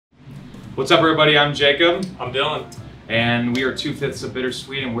What's up, everybody? I'm Jacob. I'm Dylan. And we are 2/5 of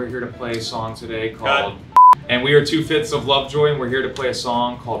Bittersweet, and we're here to play a song today called... And we are 2/5 of Lovejoy, and we're here to play a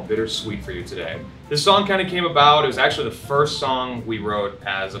song called Bittersweet for you today. This song kind of came about, it was actually the first song we wrote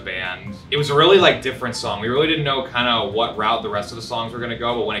as a band. It was a really different song. We really didn't know kind of what route the rest of the songs were gonna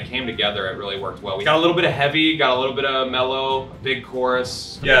go, but when it came together, it really worked well. We got a little bit of heavy, got a little bit of mellow, big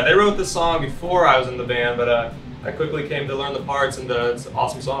chorus. Yeah, they wrote this song before I was in the band, but I quickly came to learn the parts, and it's an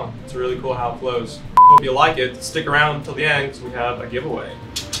awesome song. It's really cool how it flows. Hope you like it. Stick around until the end because we have a giveaway.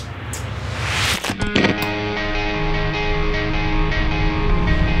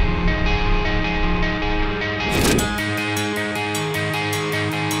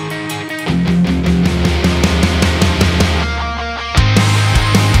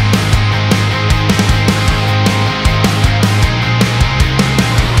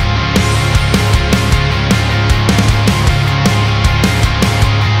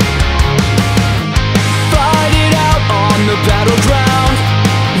 Battleground,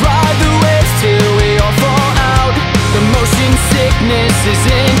 ride the waves till we all fall out. The motion sickness is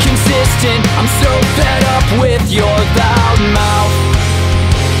inconsistent. I'm so fed up with your loud mouth.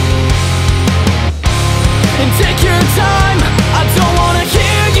 And take your time, I don't wanna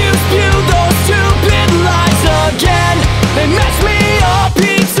hear you spew those stupid lies again. They mess me up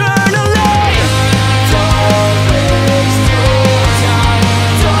eternally. Don't waste your time,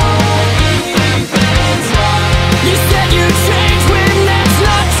 don't even try. You said you change when that's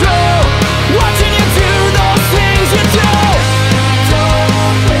not true. Watching you do those things you do.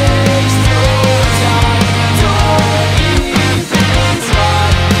 Don't waste your time, don't even try.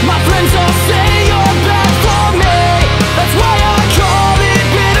 My friends all say you're bad for me. That's why I call it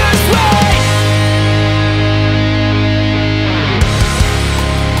bittersweet.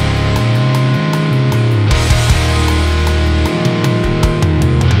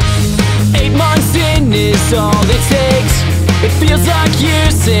 8 months in is all it takes. It feels like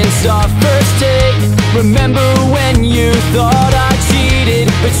years since our first date. Remember when you thought I cheated,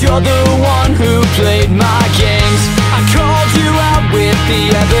 but you're the one who played my games. I called you out with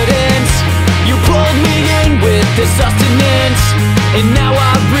the evidence. You pulled me in with the sustenance. And now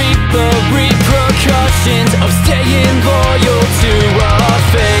I reap the repercussions of staying loyal to a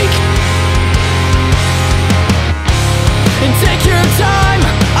fake. And take your time,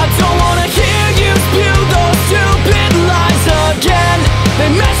 I don't wanna hear you spew those stupid lies again. They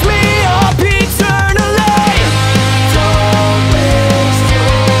mess me up eternally. Don't waste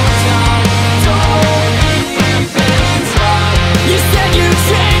your time, don't even try. You said you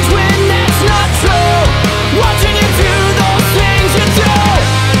change when that's not true. Watching you do those things you do.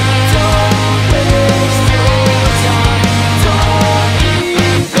 Don't waste your time, don't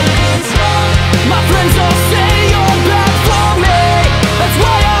even try. My friends all say you're bad for me. That's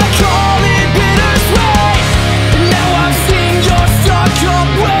why I call it bittersweet. And now I've seen your stuck-up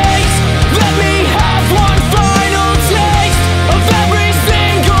ways. Let me have one final taste of every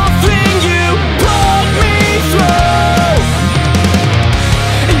single thing you put me through.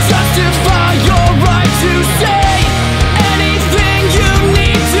 And justify your right to say anything you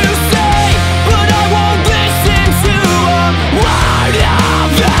need to say. But I won't listen to a word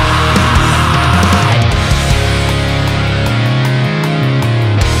of it.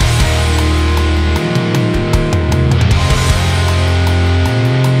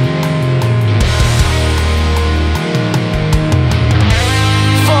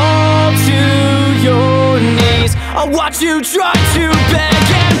 Fall to your knees. I watch you try to beg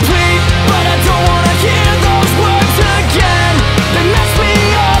and plead, but I don't wanna hear those words again. They mess me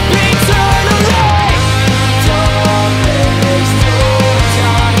up eternally. Don't waste your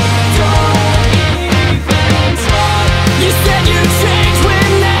time, don't even try. You said you change when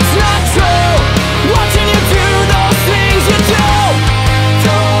that's not true. Watching you do those things you do.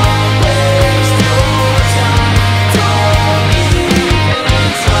 Don't waste your time, don't even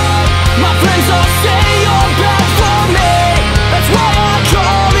try. My friends all say you're bad for me. That's why I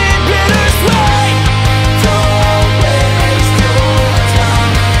call it bittersweet. Don't waste your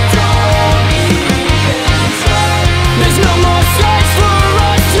time, don't even try. There's no more sights for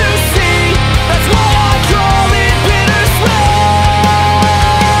us to see. That's why I call it bittersweet.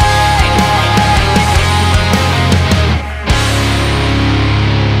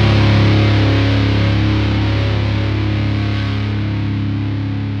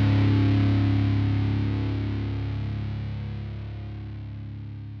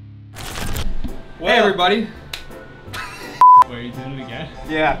 Hey, everybody. Wait, are you doing it again?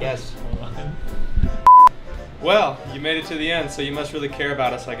 Yeah. Yes. Hold on. Well, you made it to the end, so you must really care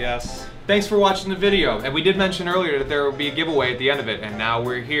about us, I guess. thanks for watching the video. And we did mention earlier that there would be a giveaway at the end of it, and now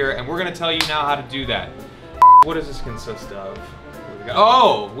we're here, and we're gonna tell you now how to do that. What does this consist of?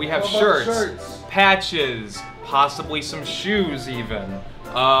 Oh, we have shirts, patches, possibly some shoes even.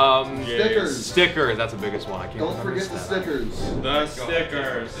 Stickers. Stickers, that's the biggest one. I can't Don't forget the stickers. The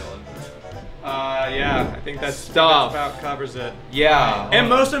stickers. Yeah, I think that's Stuff. about covers it. Yeah. And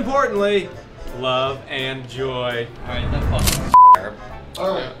most importantly, love and joy. Alright, that's fun.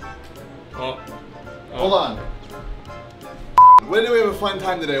 Alright, Oh. hold on. When do we have a fun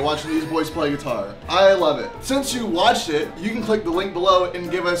time today watching these boys play guitar? I love it. Since you watched it, you can click the link below and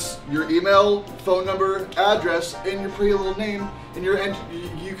give us your email, phone number, address, and your pretty little name, and you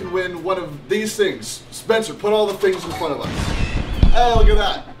can win one of these things. Spencer, put all the things in front of us. Hey, look at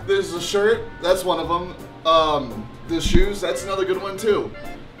that. There's a shirt, that's one of them. The shoes, that's another good one too.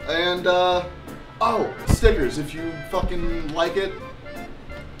 And, oh, stickers. If you fucking like it,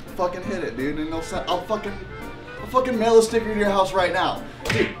 fucking hit it, dude. And I'll fucking mail a sticker to your house right now.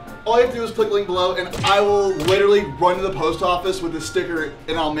 Dude, all you have to do is click the link below and I will literally run to the post office with a sticker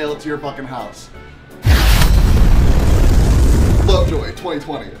and I'll mail it to your fucking house. Lovejoy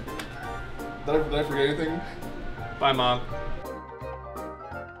 2020. Did I forget anything? Bye, Mom.